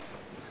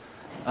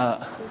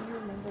Will you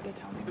remember to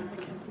tell me when the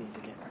kids need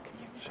to get for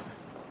communion?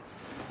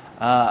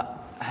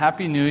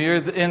 Happy New Year.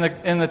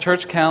 In the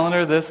church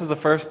calendar, this is the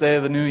first day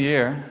of the new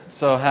year.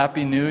 So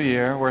Happy New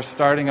Year. We're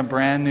starting a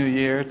brand new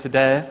year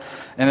today.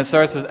 And it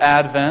starts with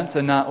Advent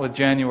and not with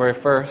January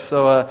 1st.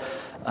 So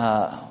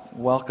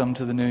welcome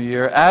to the new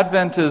year.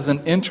 Advent is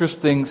an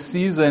interesting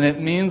season. It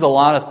means a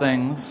lot of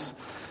things.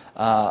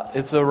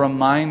 It's a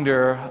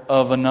reminder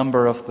of a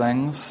number of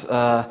things.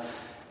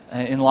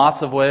 In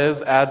lots of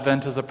ways,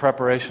 Advent is a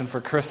preparation for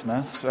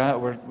Christmas. Right?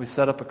 We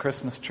set up a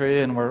Christmas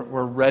tree and we're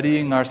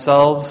readying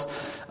ourselves.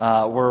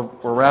 We're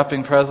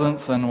wrapping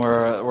presents and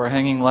we're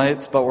hanging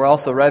lights, but we're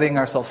also readying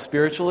ourselves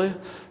spiritually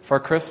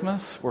for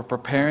Christmas. We're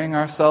preparing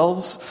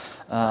ourselves.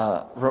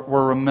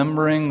 We're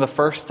remembering the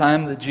first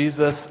time that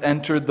Jesus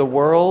entered the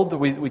world.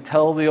 We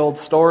tell the old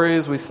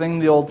stories. We sing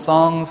the old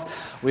songs.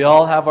 We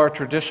all have our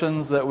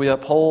traditions that we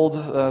uphold,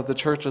 the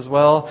church as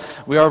well.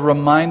 We are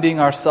reminding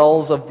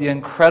ourselves of the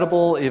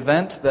incredible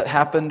event that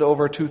happened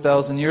over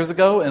 2,000 years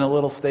ago in a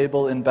little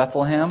stable in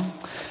Bethlehem.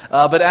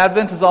 But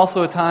Advent is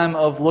also a time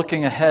of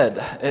looking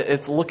ahead.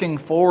 It's looking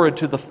forward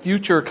to the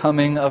future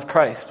coming of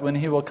Christ, when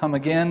He will come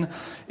again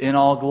in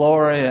all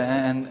glory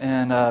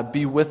and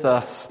be with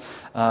us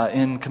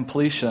in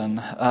completion,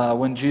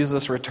 when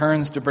Jesus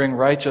returns to bring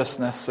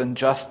righteousness and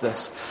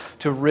justice,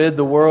 to rid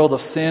the world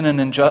of sin and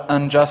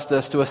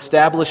injustice, to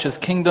establish His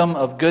kingdom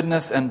of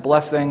goodness and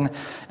blessing,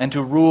 and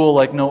to rule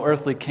like no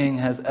earthly king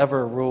has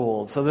ever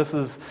ruled. So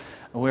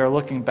we are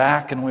looking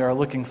back and we are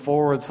looking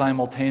forward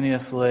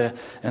simultaneously,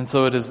 and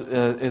so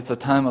it's a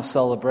time of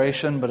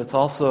celebration, but it's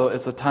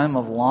a time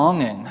of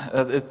longing.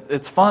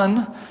 It's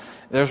fun.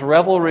 There's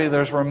revelry,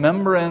 there's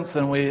remembrance,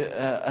 and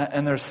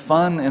there's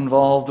fun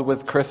involved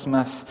with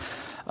Christmas.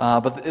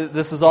 But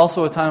this is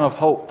also a time of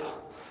hope,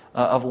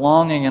 of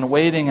longing and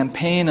waiting and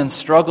pain and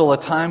struggle, a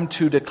time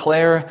to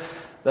declare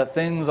that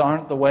things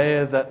aren't the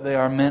way that they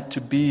are meant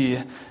to be,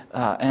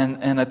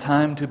 and a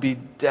time to be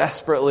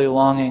desperately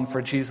longing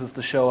for Jesus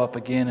to show up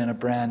again in a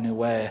brand new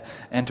way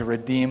and to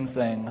redeem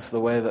things the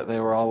way that they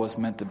were always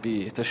meant to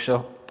be, to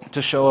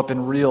show up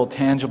in real,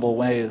 tangible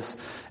ways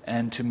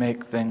and to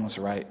make things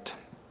right.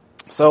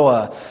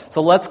 So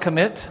let's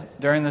commit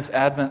during this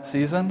Advent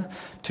season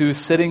to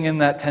sitting in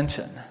that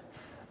tension,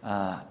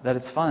 that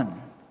it's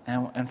fun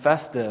and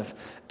festive,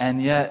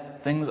 and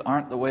yet things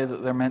aren't the way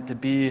that they're meant to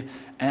be,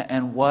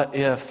 and what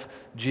if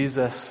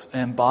Jesus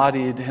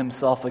embodied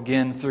Himself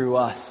again through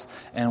us,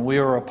 and we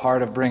were a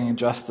part of bringing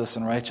justice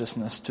and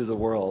righteousness to the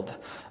world,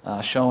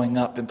 showing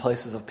up in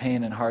places of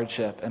pain and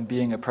hardship, and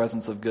being a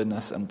presence of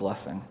goodness and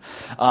blessing.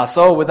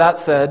 So with that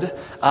said,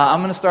 I'm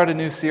going to start a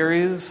new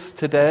series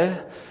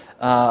today.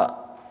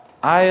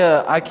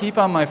 I keep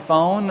on my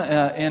phone,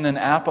 in an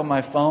app on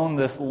my phone,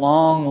 this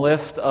long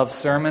list of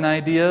sermon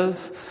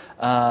ideas.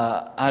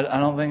 I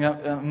don't think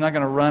I'm not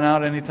going to run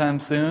out anytime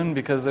soon,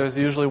 because there's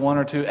usually one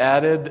or two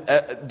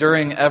added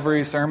during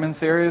every sermon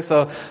series.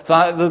 So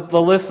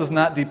the list is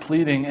not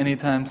depleting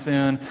anytime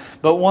soon.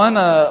 But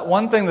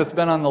one thing that's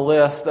been on the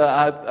list,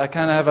 I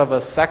kind of have a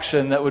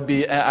section that would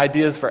be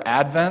ideas for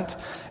Advent.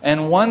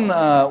 And one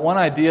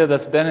idea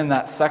that's been in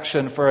that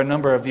section for a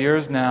number of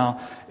years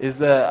now is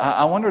that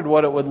I wondered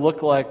what it would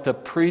look like to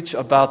preach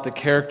about the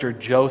character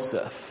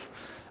Joseph.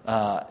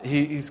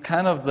 He's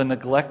kind of the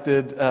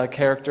neglected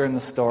character in the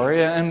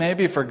story, and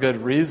maybe for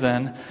good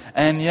reason,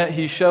 and yet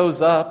he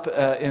shows up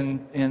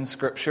in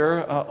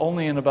Scripture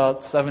only in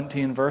about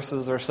 17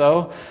 verses or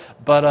so,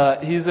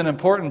 but he's an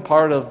important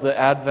part of the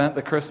Advent,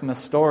 the Christmas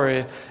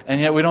story,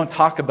 and yet we don't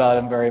talk about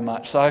him very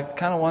much. So I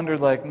kind of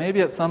wondered,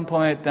 maybe at some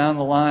point down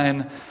the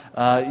line,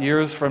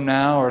 years from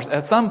now, or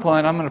at some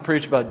point, I'm going to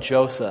preach about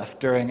Joseph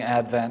during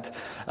Advent.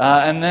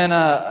 And then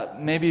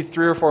maybe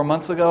 3 or 4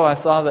 months ago, I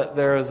saw that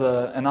there is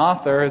an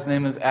author. His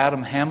name is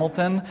Adam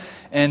Hamilton,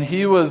 and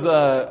he was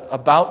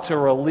about to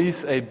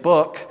release a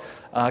book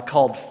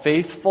called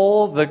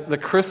Faithful, the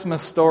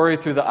Christmas story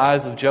through the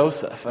eyes of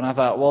Joseph. And I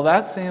thought, well,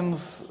 that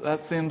seems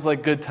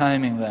like good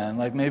timing then.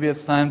 Maybe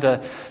it's time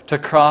to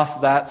cross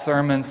that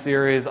sermon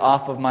series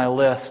off of my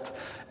list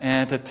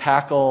and to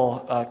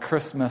tackle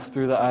Christmas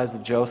through the eyes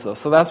of Joseph.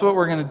 So that's what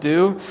we're going to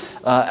do.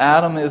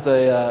 Adam is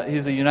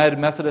he's a United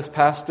Methodist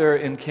pastor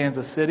in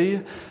Kansas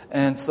City,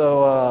 and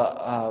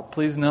so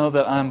please know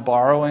that I'm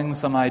borrowing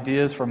some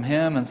ideas from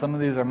him, and some of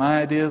these are my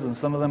ideas, and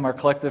some of them are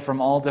collected from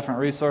all different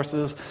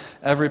resources.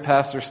 Every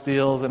pastor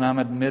steals, and I'm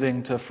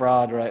admitting to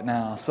fraud right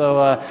now.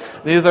 So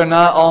these are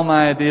not all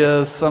my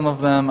ideas. Some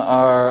of them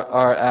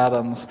are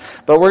Adam's.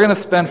 But we're going to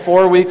spend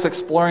 4 weeks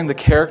exploring the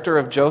character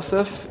of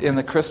Joseph in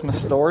the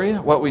Christmas story,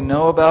 what we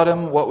know about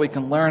him, what we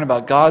can learn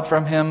about God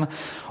from him,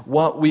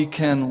 what we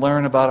can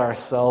learn about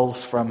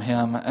ourselves from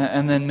him,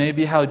 and then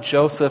maybe how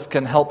Joseph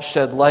can help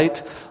shed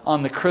light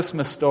on the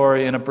Christmas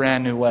story in a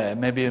brand new way,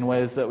 maybe in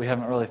ways that we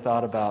haven't really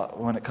thought about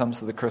when it comes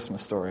to the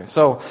Christmas story.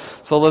 So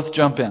let's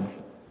jump in.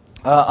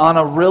 On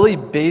a really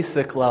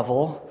basic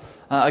level,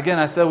 again,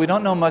 I said we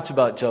don't know much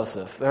about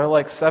Joseph. There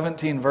are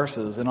 17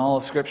 verses in all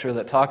of Scripture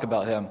that talk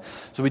about him.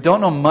 So we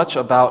don't know much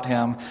about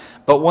him.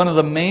 But one of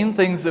the main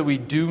things that we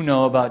do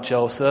know about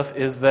Joseph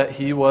is that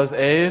he was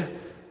a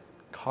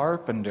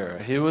carpenter.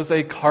 He was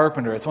a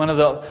carpenter. It's one of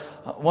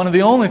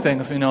the only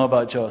things we know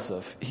about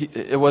Joseph.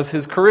 It was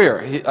his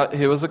career.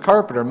 He was a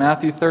carpenter.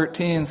 Matthew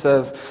 13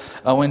 says,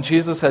 when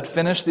Jesus had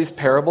finished these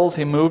parables,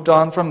 he moved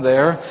on from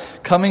there.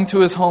 Coming to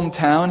his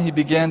hometown, he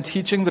began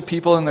teaching the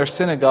people in their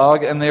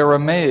synagogue, and they were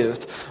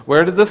amazed.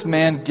 Where did this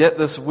man get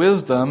this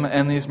wisdom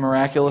and these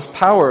miraculous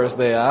powers,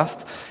 they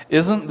asked.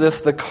 Isn't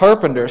this the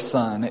carpenter's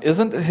son?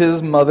 Isn't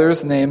his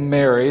mother's name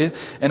Mary?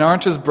 And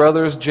aren't his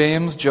brothers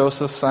James,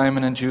 Joseph,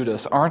 Simon, and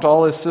Judas? Aren't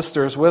all his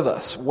sisters with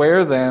us?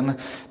 Where then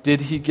did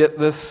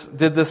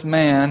this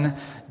man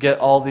get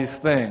all these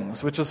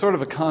things? Which is sort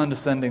of a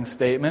condescending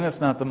statement.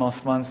 It's not the most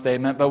fun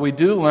statement, but we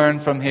do learn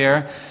from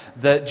here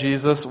that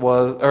Joseph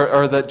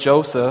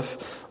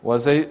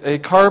was a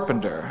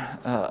carpenter.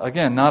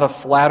 Again, not a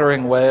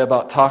flattering way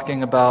about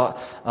talking about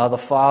the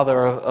father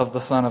of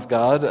the Son of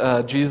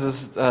God.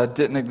 Jesus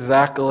didn't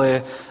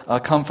exactly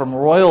come from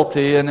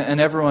royalty, and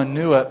everyone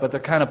knew it, but they're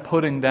kind of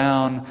putting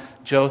down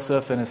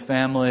Joseph and his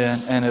family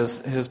and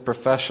his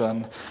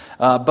profession.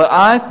 But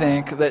I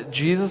think that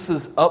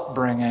Jesus'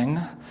 upbringing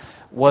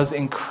was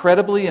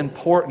incredibly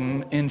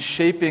important in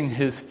shaping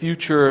his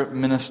future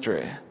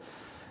ministry.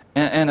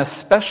 And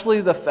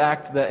especially the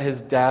fact that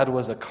his dad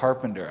was a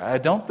carpenter. I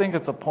don't think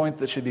it's a point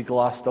that should be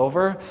glossed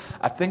over.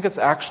 I think it's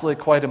actually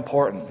quite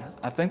important.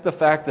 I think the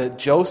fact that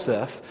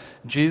Joseph,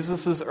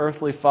 Jesus'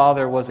 earthly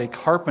father, was a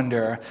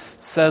carpenter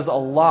says a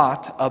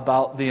lot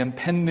about the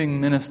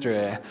impending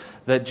ministry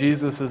that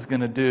Jesus is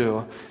going to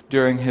do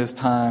during his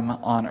time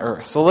on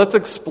earth. So let's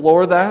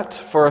explore that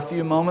for a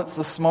few moments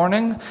this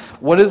morning.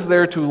 What is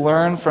there to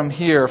learn from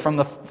here, from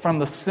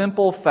the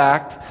simple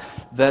fact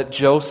that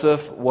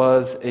Joseph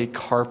was a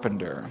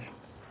carpenter?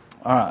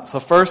 All right, so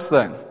first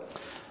thing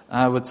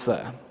I would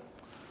say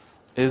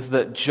is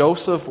that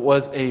Joseph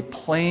was a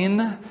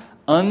plain,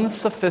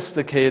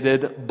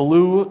 unsophisticated,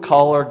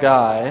 blue-collar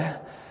guy,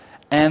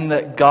 and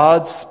that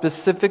God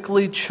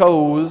specifically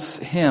chose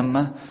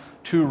him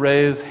to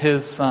raise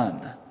his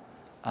son.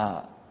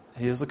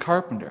 He is a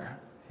carpenter.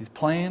 He's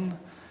plain,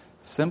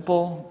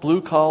 simple,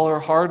 blue-collar,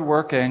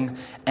 hard-working,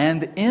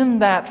 and in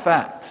that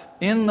fact,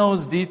 in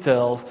those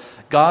details,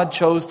 God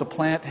chose to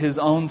plant his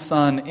own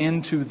son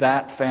into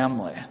that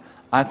family,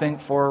 I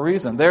think for a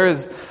reason. There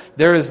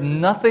is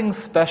nothing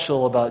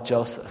special about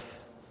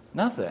Joseph.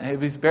 Nothing.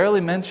 He's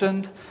barely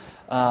mentioned.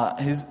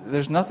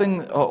 There's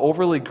nothing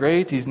overly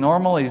great. He's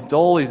normal. He's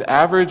dull. He's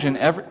average in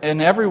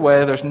every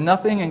way. There's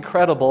nothing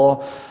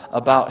incredible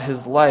about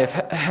his life.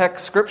 Heck,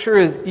 Scripture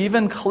is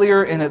even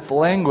clear in its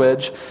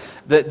language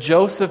that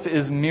Joseph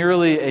is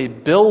merely a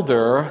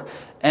builder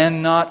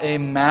and not a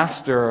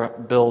master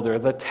builder.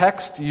 The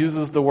text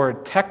uses the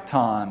word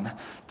tekton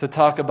to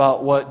talk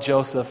about what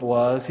Joseph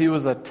was. He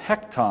was a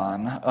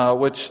tekton,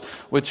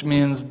 which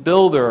means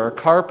builder or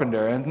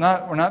carpenter. And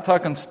we're not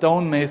talking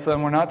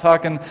stonemason. We're not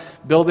talking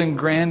building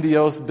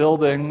grandiose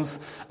buildings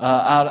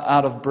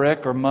out of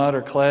brick or mud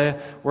or clay.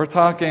 We're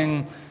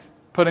talking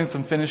putting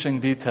some finishing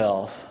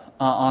details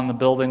on the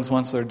buildings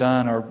once they're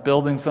done, or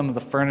building some of the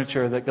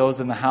furniture that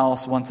goes in the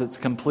house once it's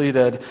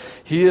completed.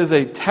 He is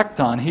a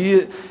tekton.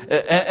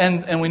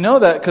 And we know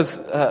that because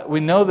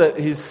we know that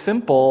he's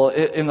simple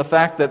in the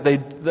fact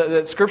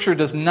that Scripture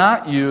does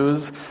not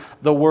use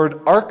the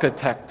word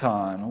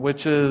architecton,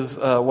 which is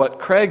what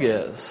Craig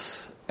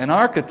is, an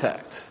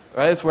architect.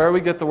 Right? It's where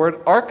we get the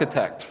word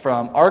architect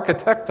from.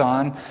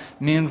 Architecton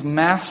means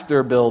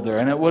master builder,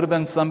 and it would have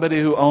been somebody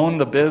who owned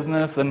a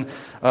business and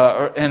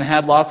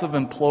had lots of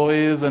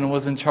employees and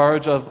was in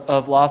charge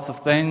of lots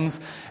of things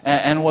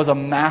and was a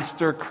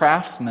master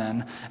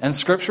craftsman. And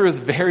Scripture is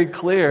very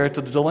clear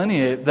to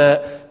delineate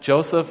that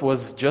Joseph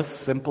was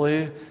just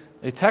simply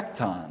a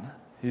tekton.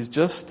 He's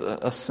just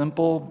a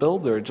simple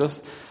builder.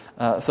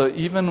 So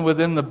even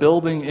within the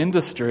building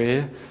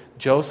industry,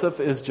 Joseph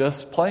is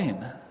just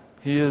plain.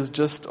 He is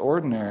just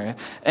ordinary.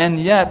 And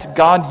yet,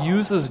 God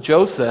uses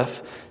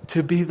Joseph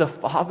to be the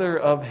father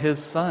of his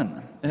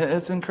son.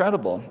 It's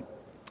incredible.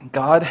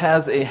 God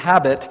has a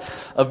habit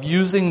of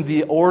using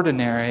the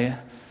ordinary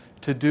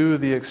to do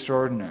the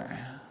extraordinary.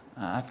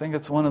 I think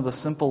it's one of the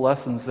simple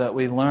lessons that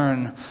we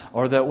learn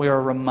or that we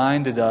are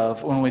reminded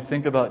of when we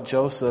think about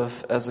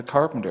Joseph as a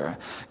carpenter.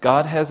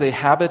 God has a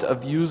habit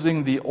of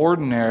using the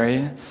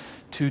ordinary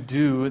to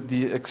do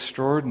the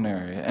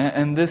extraordinary.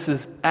 And this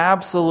is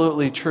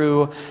absolutely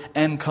true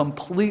and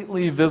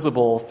completely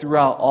visible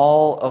throughout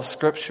all of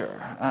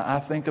Scripture. I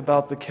think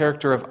about the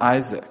character of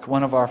Isaac,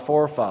 one of our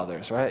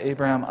forefathers, right?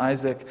 Abraham,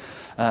 Isaac,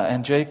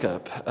 and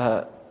Jacob.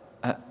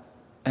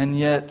 And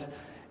yet,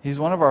 he's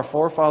one of our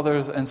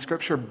forefathers, and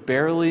Scripture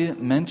barely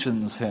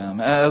mentions him.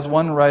 As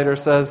one writer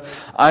says,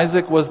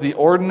 Isaac was the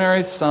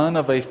ordinary son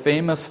of a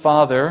famous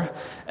father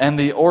and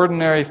the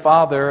ordinary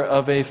father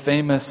of a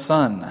famous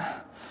son.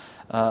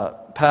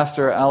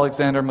 Pastor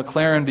Alexander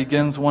McLaren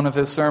begins one of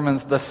his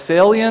sermons, "The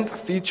salient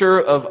feature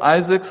of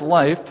Isaac's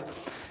life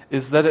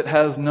is that it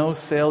has no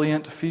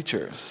salient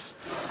features."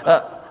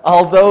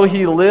 although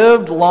he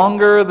lived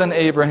longer than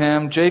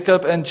Abraham,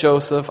 Jacob, and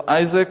Joseph,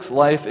 Isaac's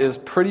life is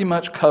pretty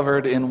much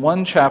covered in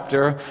one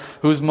chapter,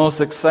 whose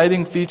most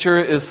exciting feature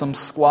is some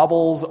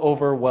squabbles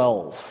over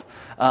wells.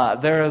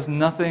 There is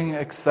nothing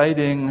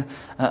exciting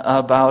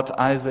about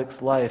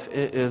Isaac's life.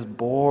 It is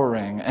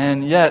boring.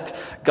 And yet,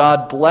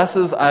 God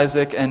blesses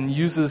Isaac and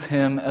uses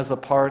him as a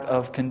part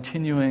of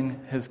continuing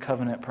his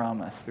covenant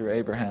promise through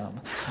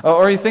Abraham.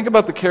 Or you think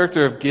about the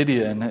character of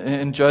Gideon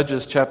in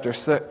Judges chapter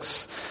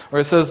 6, where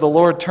it says, "The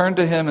Lord turned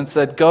to him and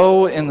said,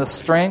 'Go in the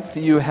strength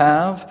you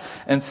have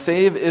and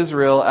save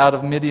Israel out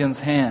of Midian's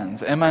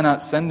hands. Am I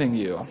not sending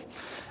you?'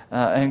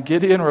 And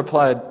Gideon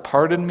replied,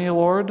 'Pardon me,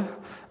 Lord,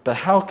 but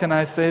how can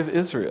I save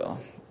Israel?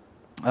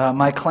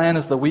 My clan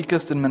is the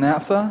weakest in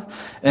Manasseh,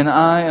 and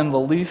I am the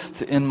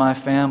least in my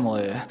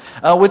family.'"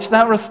 Which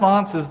that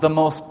response is the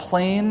most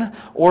plain,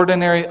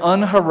 ordinary,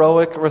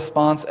 unheroic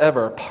response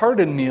ever.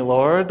 "Pardon me,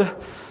 Lord.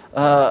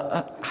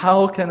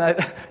 How can I..."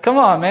 Come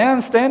on,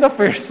 man, stand up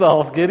for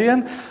yourself,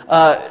 Gideon.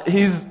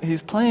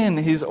 He's plain,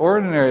 he's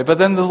ordinary. But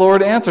then the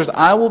Lord answers,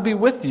 "I will be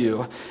with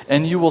you,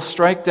 and you will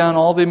strike down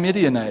all the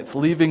Midianites,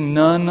 leaving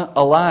none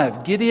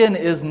alive." Gideon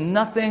is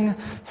nothing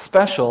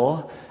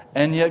special,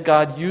 and yet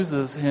God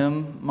uses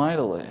him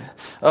mightily.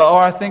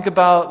 Or I think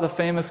about the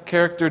famous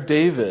character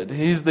David.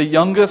 He's the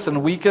youngest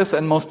and weakest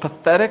and most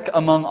pathetic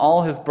among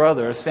all his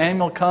brothers.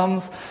 Samuel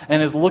comes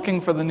and is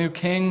looking for the new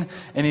king,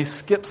 and he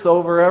skips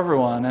over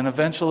everyone, and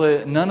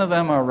eventually none of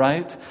them are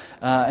right.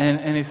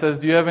 And he says,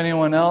 "Do you have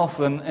anyone else?"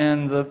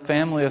 And the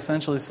family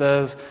essentially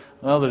says,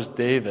 "Well, there's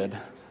David."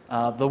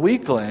 The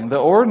weakling, the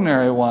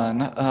ordinary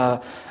one.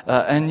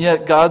 And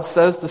yet God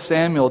says to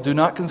Samuel, "Do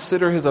not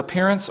consider his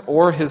appearance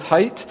or his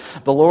height.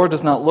 The Lord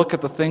does not look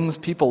at the things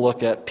people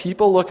look at.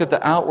 People look at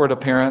the outward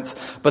appearance,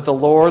 but the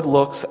Lord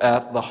looks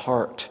at the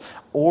heart."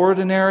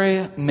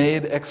 Ordinary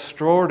made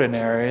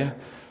extraordinary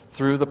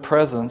through the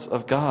presence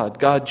of God.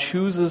 God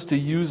chooses to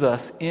use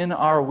us in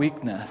our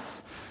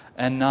weakness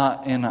and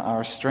not in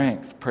our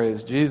strength.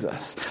 Praise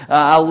Jesus.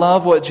 I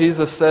love what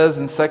Jesus says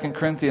in 2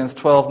 Corinthians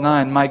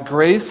 12:9. "My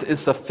grace is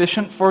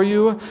sufficient for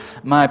you,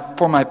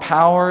 for my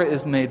power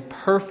is made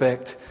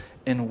perfect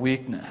in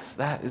weakness."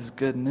 That is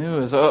good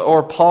news.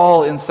 Or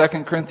Paul in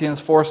 2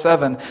 Corinthians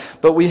 4:7,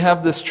 "But we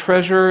have this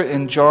treasure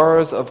in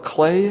jars of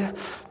clay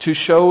to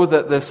show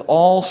that this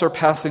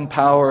all-surpassing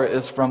power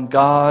is from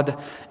God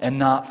and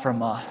not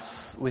from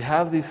us." We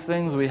have these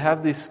things, we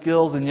have these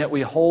skills, and yet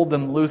we hold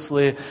them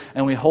loosely,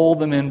 and we hold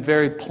them in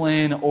very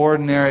plain,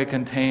 ordinary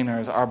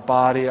containers. Our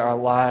body, our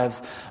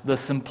lives, the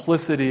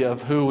simplicity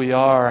of who we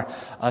are,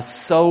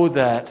 so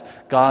that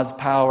God's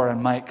power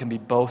and might can be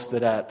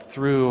boasted at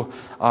through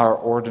our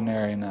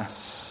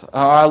ordinariness.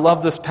 I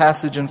love this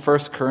passage in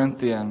 1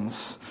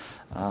 Corinthians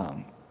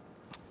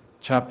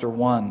chapter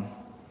 1.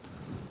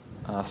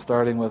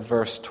 Starting with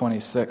verse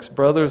 26.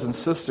 "Brothers and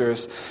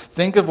sisters,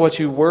 think of what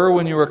you were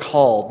when you were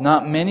called.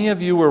 Not many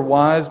of you were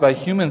wise by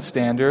human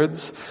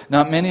standards.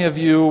 Not many of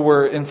you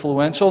were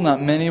influential.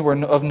 Not many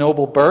were of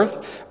noble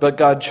birth. But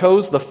God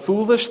chose the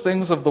foolish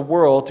things of the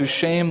world to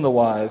shame the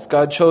wise.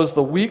 God chose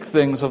the weak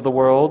things of the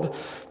world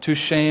to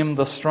shame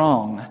the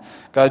strong.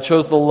 God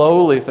chose the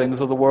lowly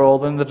things of the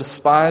world and the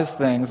despised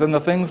things and the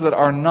things that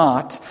are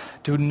not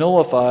to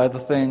nullify the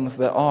things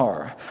that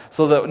are,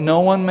 so that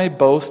no one may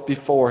boast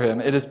before him.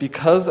 It is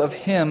because of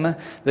him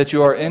that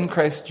you are in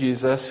Christ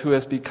Jesus, who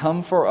has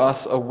become for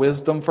us a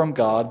wisdom from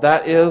God.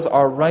 That is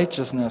our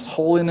righteousness,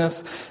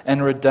 holiness,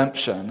 and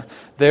redemption.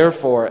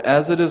 Therefore,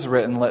 as it is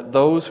written, let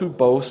those who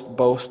boast,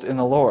 boast in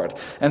the Lord.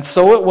 And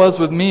so it was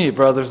with me,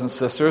 brothers and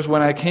sisters.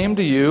 When I came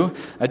to you,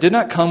 I did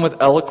not come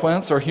with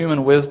eloquence or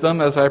human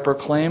wisdom as I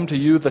proclaimed to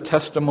you the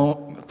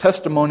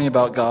testimony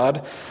about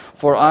God.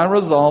 For I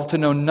resolved to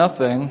know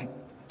nothing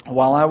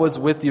while I was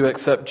with you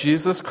except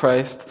Jesus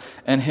Christ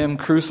and him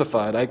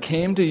crucified. I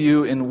came to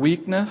you in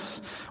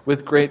weakness,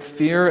 with great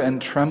fear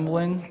and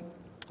trembling.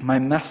 My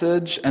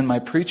message and my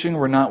preaching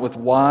were not with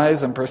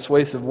wise and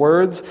persuasive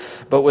words,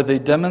 but with a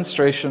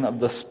demonstration of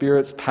the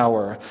Spirit's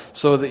power,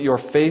 so that your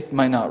faith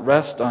might not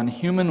rest on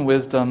human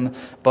wisdom,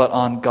 but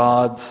on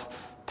God's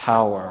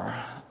power.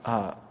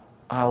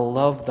 I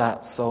love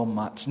that so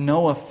much.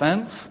 No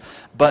offense,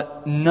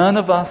 but none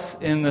of us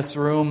in this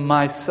room,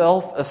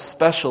 myself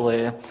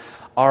especially,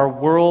 are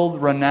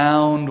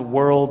world-renowned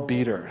world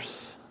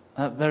beaters.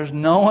 There's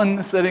no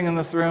one sitting in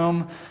this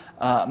room,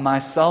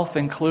 myself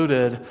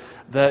included,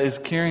 that is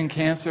curing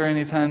cancer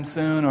anytime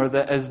soon, or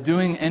that is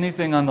doing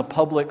anything on the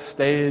public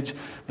stage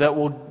that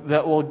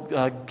will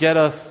get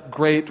us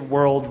great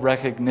world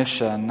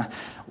recognition.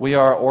 We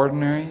are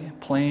ordinary,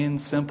 plain,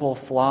 simple,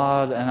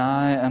 flawed, and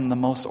I am the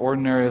most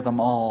ordinary of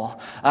them all.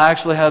 I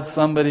actually had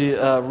somebody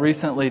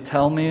recently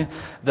tell me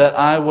that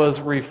I was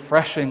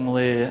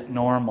refreshingly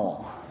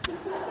normal.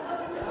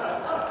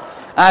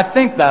 I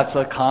think that's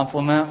a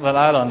compliment, but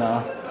I don't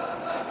know.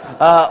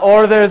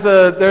 Or there's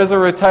a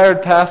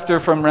retired pastor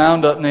from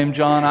Roundup named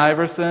John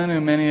Iverson,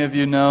 who many of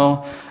you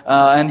know.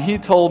 And he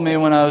told me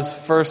when I was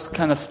first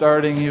kind of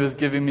starting, he was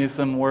giving me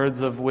some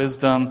words of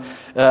wisdom.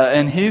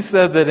 And he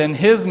said that in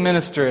his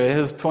ministry,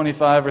 his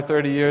 25 or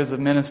 30 years of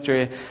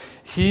ministry,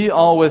 he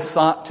always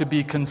sought to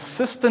be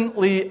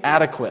consistently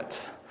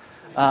adequate.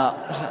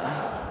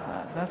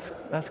 That's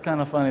kind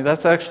of funny.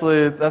 That's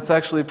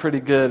actually pretty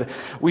good.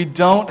 We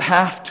don't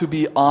have to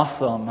be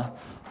awesome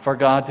for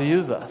God to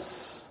use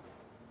us.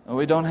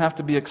 We don't have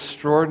to be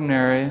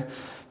extraordinary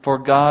for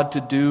God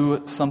to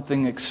do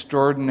something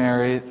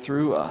extraordinary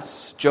through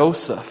us.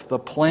 Joseph, the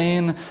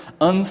plain,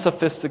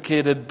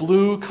 unsophisticated,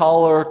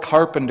 blue-collar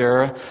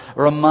carpenter,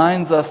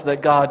 reminds us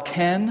that God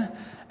can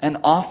and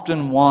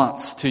often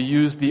wants to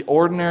use the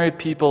ordinary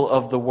people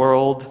of the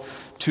world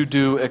to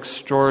do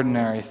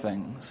extraordinary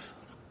things.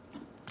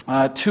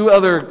 Two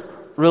other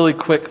really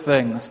quick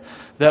things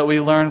that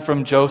we learn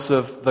from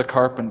Joseph the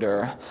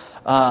carpenter.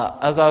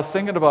 As I was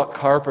thinking about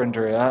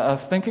carpentry, I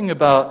was thinking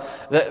about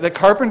that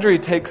carpentry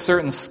takes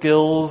certain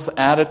skills,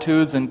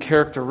 attitudes, and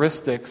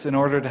characteristics in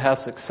order to have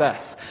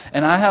success.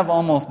 And I have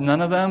almost none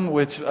of them,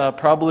 which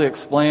probably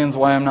explains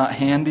why I'm not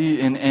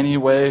handy in any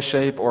way,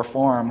 shape, or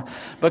form.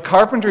 But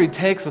carpentry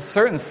takes a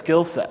certain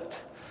skill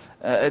set.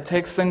 It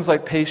takes things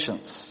like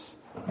patience.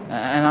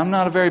 And I'm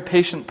not a very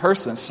patient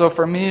person. So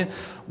for me,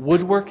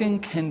 woodworking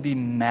can be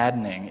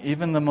maddening,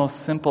 even the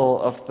most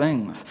simple of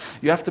things.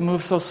 You have to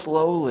move so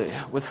slowly,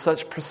 with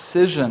such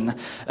precision,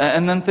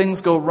 and then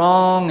things go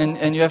wrong,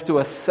 and you have to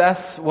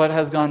assess what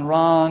has gone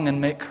wrong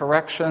and make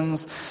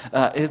corrections.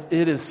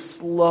 It is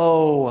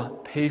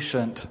slow,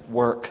 patient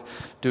work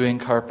doing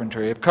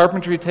carpentry.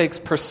 Carpentry takes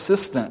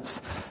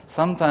persistence.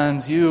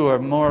 Sometimes you, or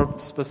more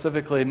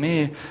specifically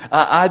me,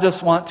 I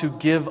just want to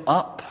give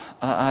up.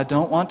 I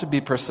don't want to be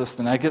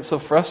persistent. I get so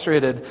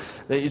frustrated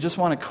that you just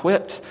want to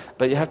quit,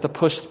 but you have to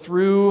push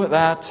through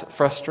that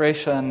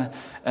frustration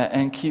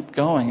and keep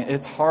going.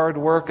 It's hard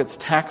work, it's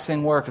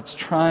taxing work, it's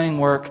trying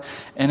work,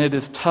 and it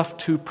is tough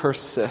to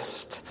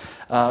persist.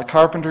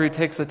 Carpentry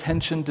takes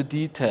attention to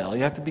detail.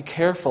 You have to be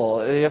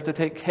careful. You have to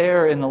take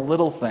care in the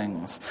little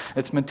things.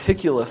 It's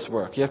meticulous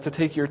work. You have to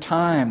take your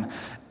time.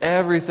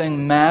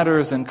 Everything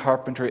matters in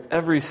carpentry.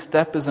 Every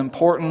step is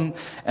important,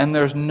 and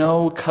there's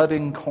no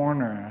cutting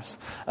corners.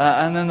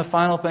 And then the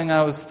final thing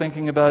I was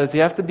thinking about is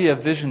you have to be a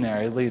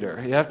visionary leader.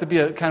 You have to be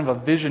a kind of a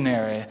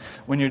visionary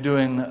when you're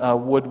doing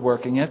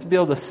woodworking. You have to be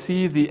able to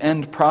see the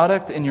end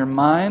product in your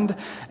mind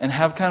and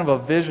have kind of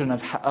a vision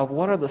of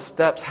what are the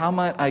steps, how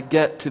might I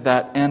get to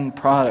that end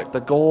product, the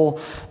goal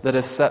that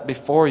is set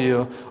before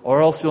you,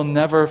 or else you'll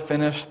never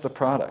finish the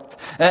product.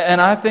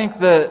 And I think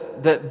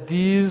that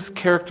these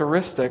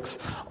characteristics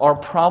are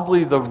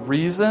probably the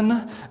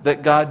reason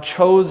that God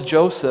chose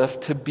Joseph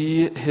to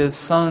be his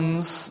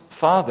son's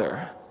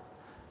father.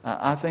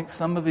 I think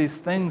some of these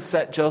things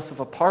set Joseph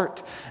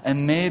apart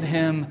and made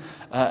him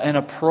an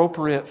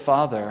appropriate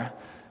father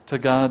to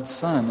God's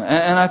son.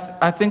 And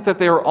I think that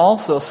they were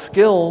also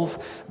skills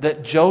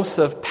that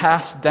Joseph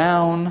passed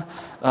down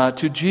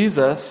to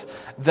Jesus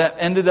that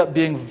ended up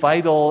being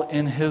vital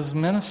in his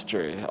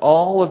ministry.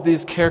 All of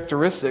these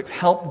characteristics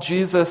helped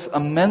Jesus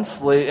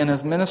immensely in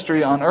his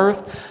ministry on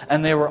earth,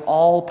 and they were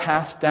all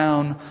passed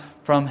down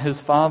from his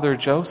father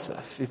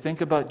Joseph. You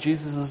think about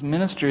Jesus'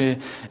 ministry,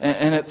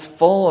 and it's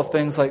full of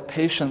things like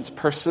patience,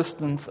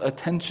 persistence,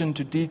 attention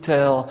to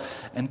detail,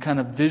 and kind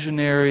of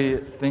visionary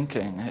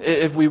thinking.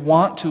 If we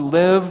want to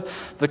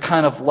live the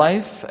kind of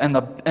life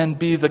and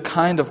be the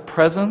kind of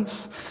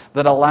presence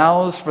that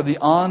allows for the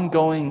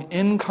ongoing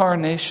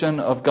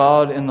incarnation of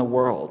God in the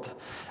world,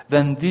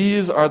 then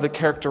these are the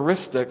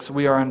characteristics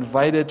we are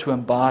invited to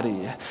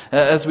embody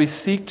as we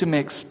seek to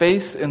make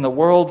space in the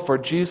world for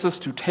Jesus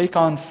to take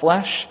on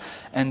flesh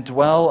and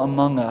dwell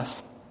among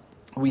us.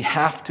 We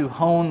have to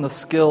hone the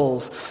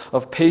skills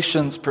of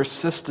patience,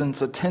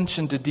 persistence,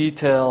 attention to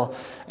detail,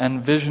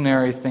 and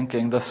visionary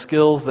thinking, the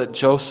skills that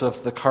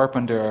Joseph the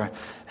carpenter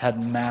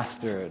had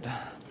mastered.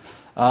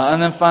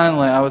 And then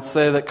finally, I would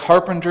say that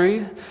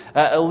carpentry,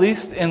 at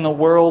least in the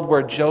world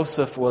where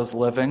Joseph was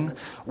living,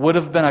 would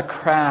have been a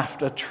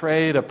craft, a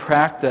trade, a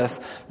practice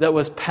that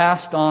was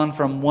passed on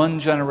from one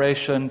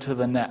generation to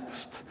the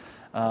next.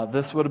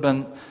 This would have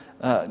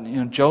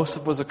been,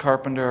 Joseph was a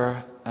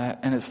carpenter,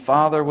 and his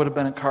father would have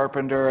been a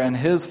carpenter, and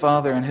his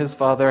father,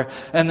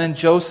 and then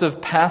Joseph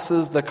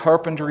passes the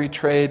carpentry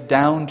trade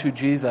down to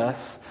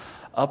Jesus,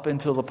 up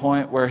until the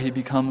point where he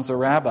becomes a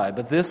rabbi.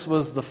 But this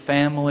was the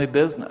family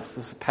business.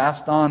 This is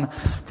passed on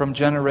from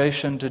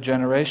generation to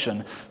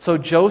generation. So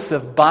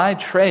Joseph, by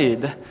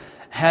trade,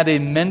 had a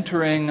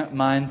mentoring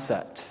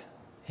mindset.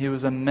 He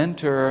was a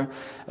mentor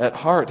at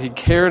heart. He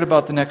cared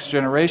about the next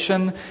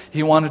generation.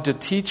 He wanted to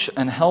teach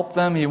and help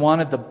them. He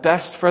wanted the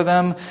best for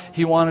them.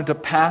 He wanted to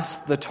pass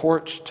the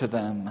torch to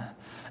them.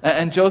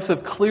 And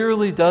Joseph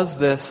clearly does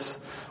this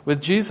with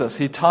Jesus.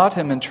 He taught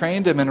him and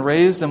trained him and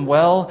raised him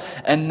well,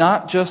 and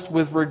not just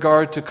with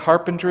regard to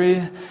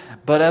carpentry,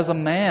 but as a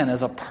man,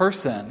 as a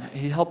person.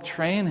 He helped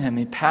train him.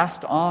 He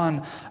passed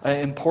on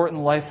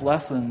important life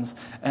lessons.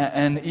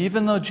 And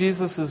even though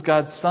Jesus is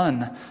God's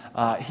son,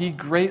 he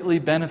greatly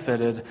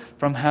benefited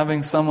from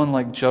having someone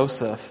like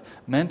Joseph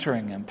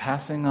mentoring him,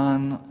 passing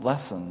on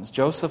lessons.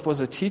 Joseph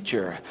was a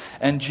teacher,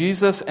 and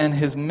Jesus and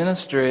his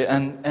ministry,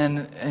 and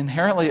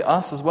inherently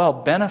us as well,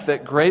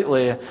 benefit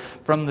greatly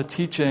from the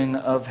teaching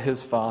of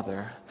his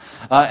father.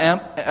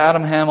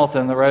 Adam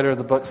Hamilton, the writer of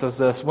the book, says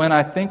this: "When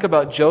I think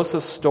about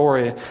Joseph's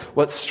story,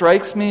 what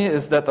strikes me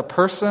is that the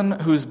person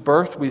whose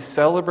birth we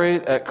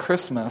celebrate at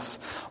Christmas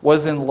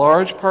was in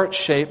large part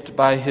shaped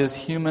by his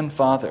human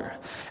father.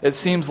 It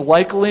seems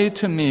likely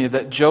to me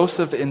that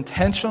Joseph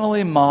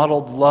intentionally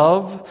modeled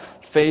love,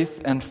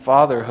 faith, and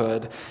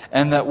fatherhood,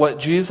 and that what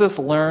Jesus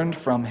learned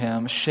from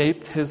him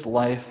shaped his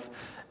life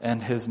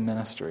and his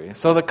ministry."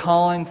 So the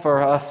calling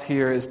for us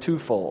here is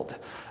twofold.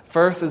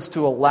 First is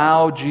to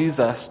allow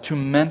Jesus to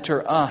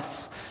mentor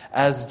us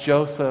as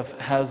Joseph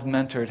has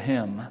mentored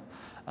him.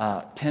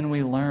 Can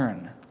we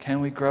learn? Can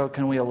we grow?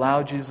 Can we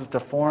allow Jesus to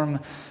form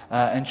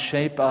and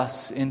shape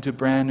us into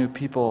brand new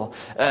people?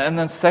 And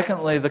then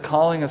secondly, the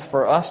calling is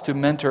for us to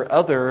mentor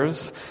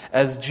others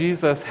as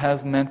Jesus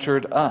has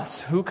mentored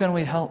us. Who can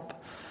we help?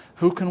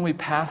 Who can we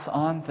pass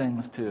on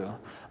things to?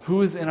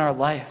 Who is in our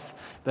life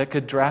that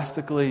could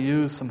drastically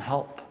use some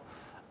help?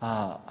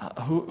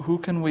 Who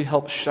can we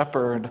help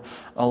shepherd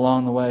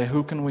along the way?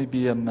 Who can we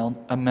be a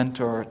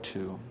mentor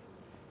to?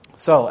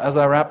 So, as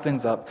I wrap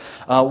things up,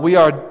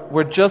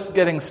 we're just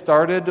getting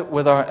started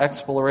with our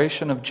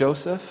exploration of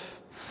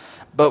Joseph,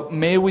 but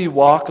may we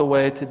walk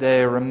away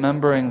today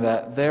remembering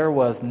that there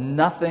was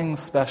nothing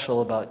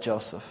special about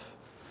Joseph,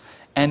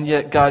 and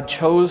yet God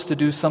chose to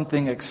do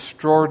something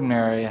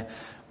extraordinary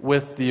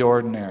with the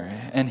ordinary,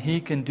 and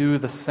He can do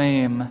the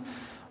same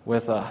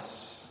with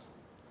us.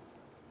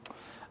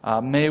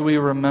 May we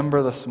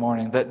remember this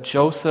morning that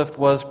Joseph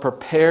was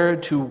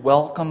prepared to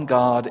welcome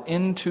God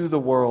into the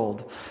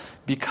world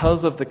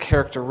because of the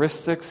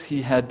characteristics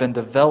he had been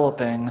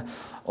developing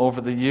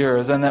over the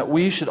years, and that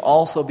we should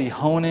also be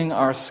honing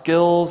our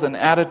skills and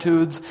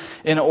attitudes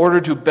in order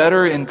to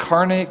better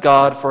incarnate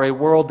God for a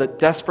world that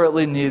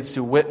desperately needs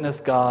to witness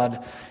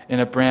God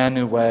in a brand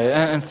new way.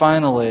 And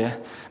finally,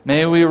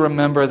 may we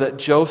remember that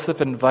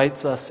Joseph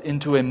invites us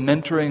into a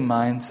mentoring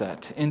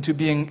mindset, into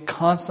being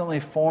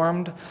constantly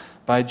formed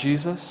by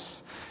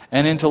Jesus,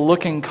 and into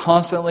looking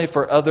constantly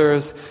for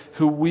others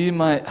who we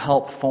might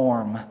help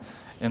form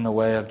in the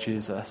way of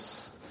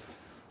Jesus.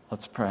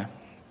 Let's pray.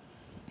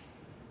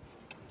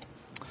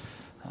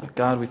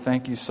 God, we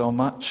thank you so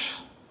much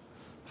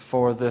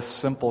for this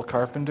simple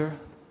carpenter.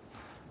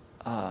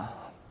 I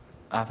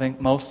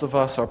think most of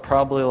us are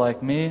probably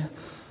like me,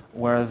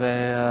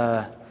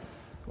 where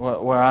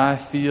I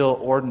feel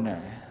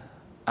ordinary.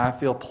 I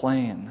feel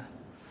plain.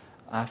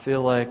 I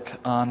feel like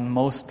on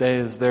most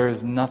days there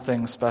is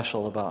nothing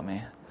special about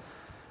me.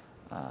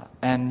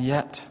 And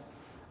yet,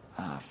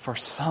 for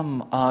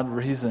some odd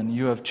reason,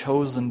 you have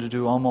chosen to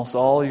do almost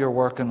all your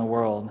work in the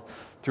world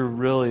through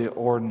really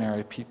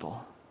ordinary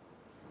people.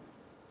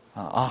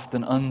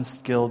 Often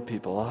unskilled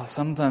people,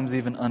 sometimes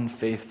even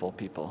unfaithful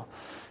people.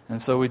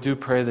 And so we do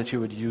pray that you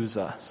would use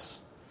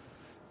us,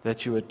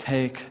 that you would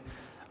take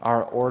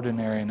our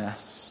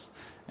ordinariness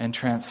and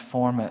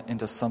transform it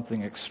into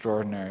something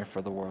extraordinary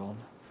for the world.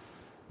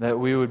 That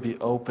we would be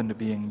open to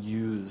being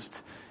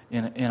used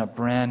in a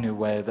brand new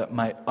way that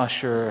might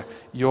usher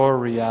your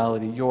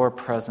reality, your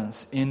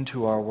presence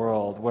into our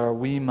world, where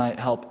we might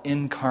help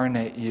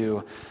incarnate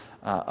you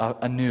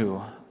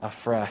anew,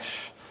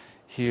 afresh,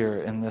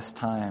 here in this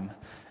time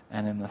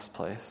and in this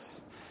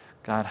place.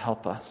 God,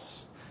 help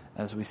us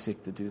as we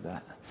seek to do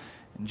that.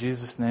 In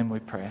Jesus' name we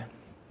pray.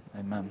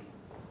 Amen.